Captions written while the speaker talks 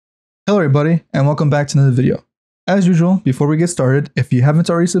Hello everybody, and welcome back to another video. As usual, before we get started, if you haven't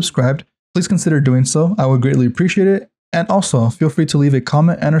already subscribed, please consider doing so. I would greatly appreciate it. And also, feel free to leave a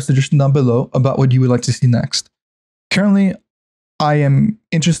comment and or suggestion down below about what you would like to see next. Currently, I am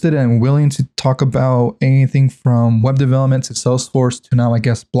interested and willing to talk about anything from web development to Salesforce to now, I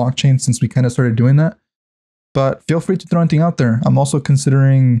guess, blockchain, since we kind of started doing that. But feel free to throw anything out there. I'm also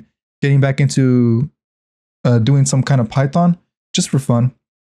considering getting back into doing some kind of Python, just for fun.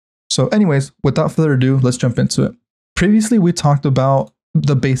 So anyways, without further ado, let's jump into it. Previously, we talked about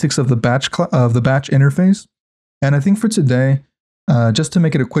the basics of the batch interface. And I think for today, just to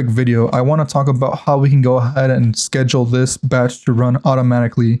make it a quick video, I want to talk about how we can go ahead and schedule this batch to run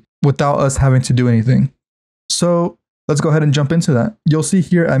automatically without us having to do anything. So let's go ahead and jump into that. You'll see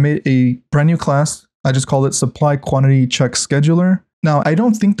here, I made a brand new class. I just call it Supply Quantity Check Scheduler. Now, I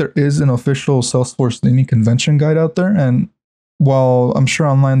don't think there is an official Salesforce naming convention guide out there. And while I'm sure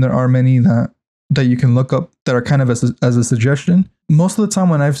online there are many that you can look up that are kind of as a suggestion, most of the time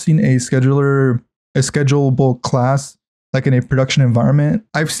when I've seen a schedulable class, like in a production environment,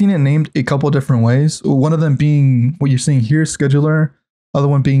 I've seen it named a couple different ways. One of them being what you're seeing here, scheduler, other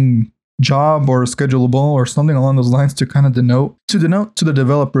one being job or schedulable or something along those lines to kind of denote to the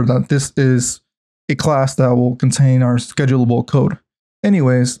developer that this is a class that will contain our schedulable code.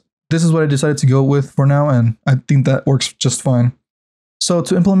 Anyways, this is what I decided to go with for now, and I think that works just fine. So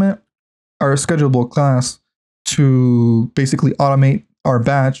to implement our schedulable class to basically automate our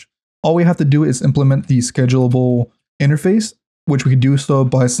batch, all we have to do is implement the schedulable interface, which we can do so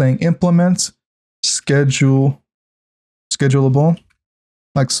by saying implement schedulable,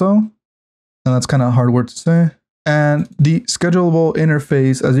 like so. And that's kind of a hard word to say. And the schedulable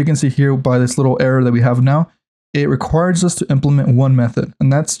interface, as you can see here by this little error that we have now, it requires us to implement one method,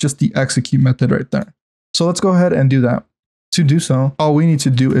 and that's just the execute method right there. So let's go ahead and do that. To do so, all we need to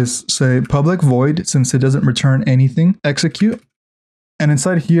do is say public void, since it doesn't return anything, execute. And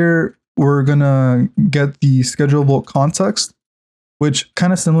inside here, we're gonna get the schedulable context, which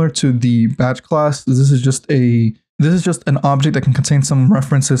kind of similar to the batch class. This is just an object that can contain some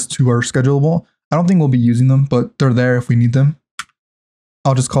references to our schedulable. I don't think we'll be using them, but they're there if we need them.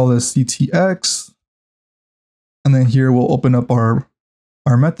 I'll just call this CTX. And then here we'll open up our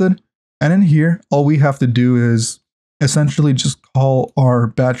method. And in here, all we have to do is essentially just call our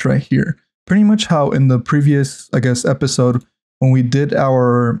batch right here. Pretty much how in the previous, I guess, episode, when we did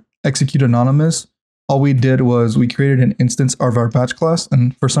our execute anonymous, all we did was we created an instance of our batch class.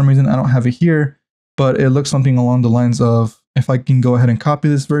 And for some reason, I don't have it here, but it looks something along the lines of, if I can go ahead and copy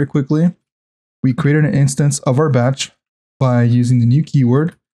this very quickly, we created an instance of our batch by using the new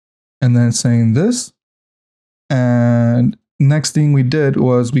keyword and then saying this. And next thing we did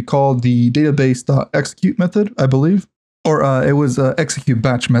was we called the database.execute method, I believe, or it was execute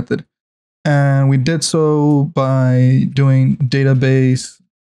batch method. And we did so by doing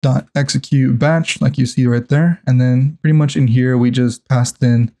database.execute batch, like you see right there. And then pretty much in here, we just passed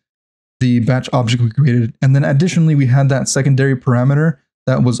in the batch object we created. And then additionally, we had that secondary parameter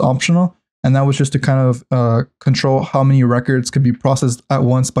that was optional. And that was just to kind of control how many records could be processed at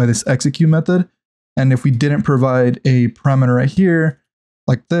once by this execute method. And if we didn't provide a parameter right here,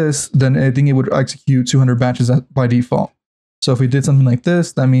 like this, then I think it would execute 200 batches by default. So if we did something like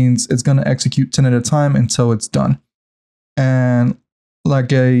this, that means it's going to execute 10 at a time until it's done. And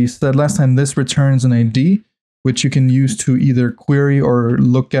like I said last time, this returns an ID, which you can use to either query or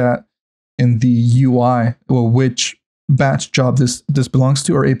look at in the UI, or which batch job this belongs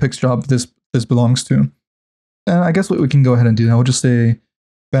to, or Apex job this belongs to. And I guess what we can go ahead and do now, we'll just say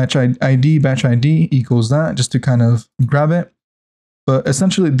batch ID equals that, just to kind of grab it. But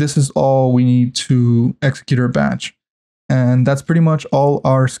essentially, this is all we need to execute our batch. And that's pretty much all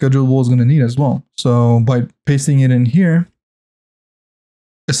our schedulable is going to need as well. So by pasting it in here,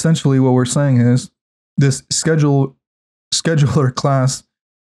 essentially what we're saying is this scheduler class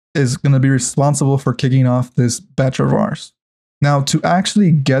is going to be responsible for kicking off this batch of ours. Now, to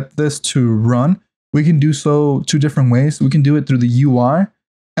actually get this to run, we can do so two different ways. We can do it through the UI,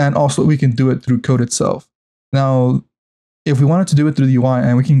 and also we can do it through code itself. Now, if we wanted to do it through the UI,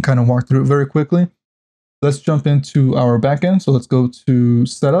 and we can kind of walk through it very quickly, let's jump into our backend. So let's go to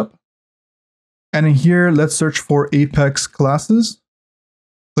setup. And in here, let's search for Apex classes.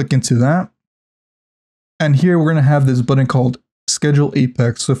 Click into that. And here we're going to have this button called Schedule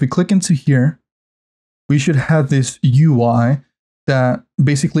Apex. So if we click into here, we should have this UI that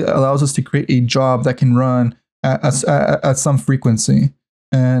basically allows us to create a job that can run at some frequency.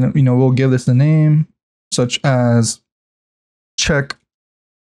 And, we'll give this a name such as check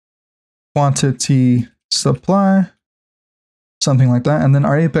quantity supply. something like that. And then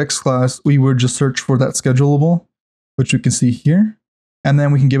our Apex class, we would just search for that schedulable, which you can see here, and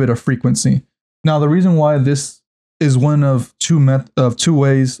then we can give it a frequency. Now, the reason why this is one of two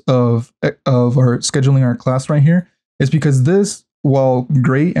ways of our scheduling our class right here is because this, while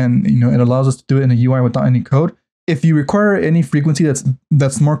great and it allows us to do it in a UI without any code, if you require any frequency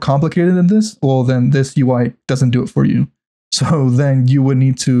that's more complicated than this, well, then this UI doesn't do it for you. So then you would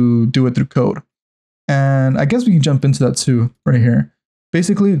need to do it through code. And I guess we can jump into that too right here.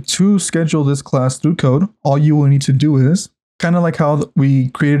 Basically, to schedule this class through code, all you will need to do is, kind of like how we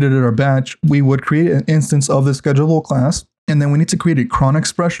created our batch, we would create an instance of the schedulable class, and then we need to create a cron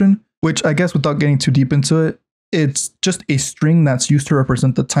expression, which I guess without getting too deep into it, it's just a string that's used to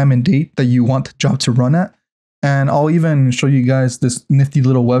represent the time and date that you want the job to run at. And I'll even show you guys this nifty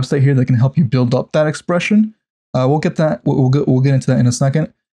little website here that can help you build up that expression. We'll get into that in a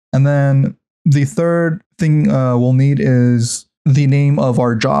second. And then the third thing we'll need is the name of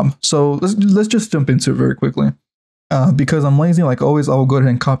our job. So let's just jump into it very quickly. Because I'm lazy, like always, I will go ahead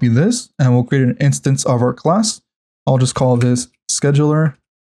and copy this and we'll create an instance of our class. I'll just call this scheduler.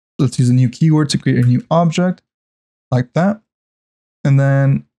 Let's use a new keyword to create a new object like that. And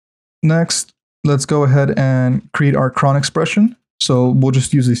then next, let's go ahead and create our cron expression. So we'll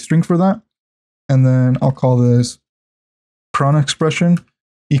just use a string for that. And then I'll call this cron expression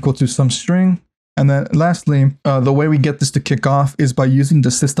equal to some string. And then lastly, the way we get this to kick off is by using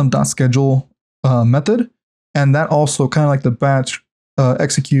the system.schedule method. And that also, kind of like the batch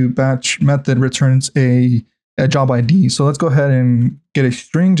execute batch method, returns a job ID. So let's go ahead and get a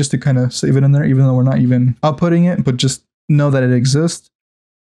string just to kind of save it in there, even though we're not even outputting it, but just know that it exists.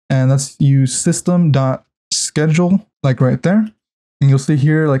 And let's use system.schedule, like right there. And you'll see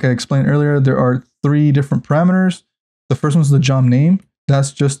here, like I explained earlier, there are 3 different parameters. The first one's the job name.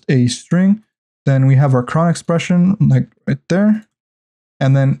 That's just a string. Then we have our cron expression, like right there.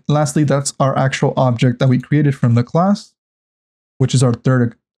 And then lastly, that's our actual object that we created from the class, which is our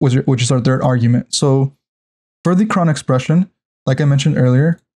third argument. So for the cron expression, like I mentioned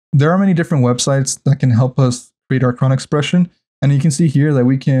earlier, there are many different websites that can help us create our cron expression. And you can see here that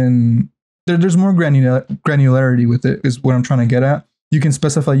we can, there's more granularity with it, is what I'm trying to get at. You can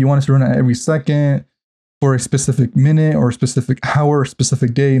specify you want it to run at every second, for a specific minute or a specific hour, or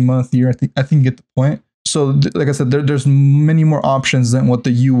specific day, month, year. I think you get the point. So like I said, there's many more options than what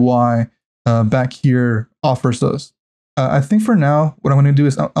the UI back here offers us. I think for now, what I'm going to do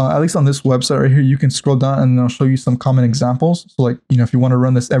is, at least on this website right here, you can scroll down and I'll show you some common examples. So like, if you want to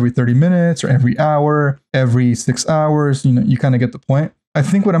run this every 30 minutes or every hour, every 6 hours, you kind of get the point. I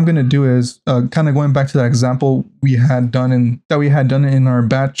think what I'm going to do is kind of going back to that example we had done in our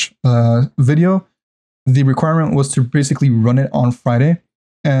batch video. The requirement was to basically run it on Friday.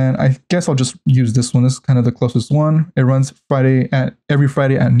 And I guess I'll just use this one. This is kind of the closest one. It runs every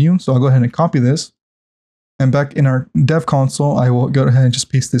Friday at noon. So I'll go ahead and copy this. And back in our dev console, I will go ahead and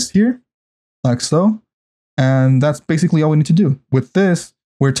just paste this here, like so. And that's basically all we need to do. With this,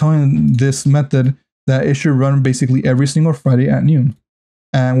 we're telling this method that it should run basically every single Friday at noon.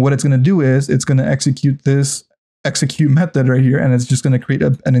 And what it's going to do is it's going to execute this execute method right here, and it's just going to create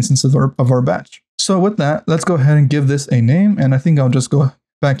an instance of our batch. So with that, let's go ahead and give this a name. And I think I'll just go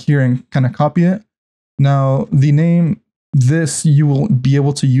back here and kind of copy it. Now the name, you will be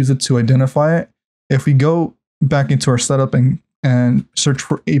able to use it to identify it. If we go back into our setup and search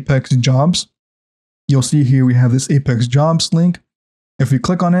for Apex jobs, you'll see here we have this Apex jobs link. If we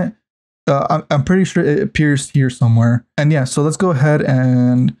click on it, I'm pretty sure it appears here somewhere. And yeah, so let's go ahead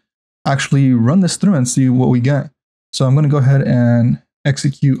and actually run this through and see what we get. So I'm going to go ahead and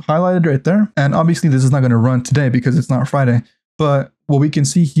execute highlighted right there. And obviously this is not going to run today because it's not Friday. But what we can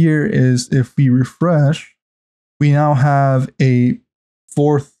see here is if we refresh, we now have a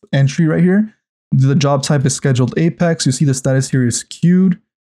 4th entry right here. The job type is scheduled Apex. You see the status here is queued.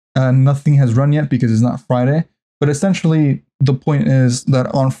 Nothing has run yet because it's not Friday. But essentially, the point is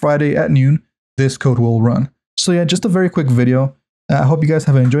that on Friday at noon, this code will run. So yeah, just a very quick video. I hope you guys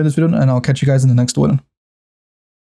have enjoyed this video, and I'll catch you guys in the next one.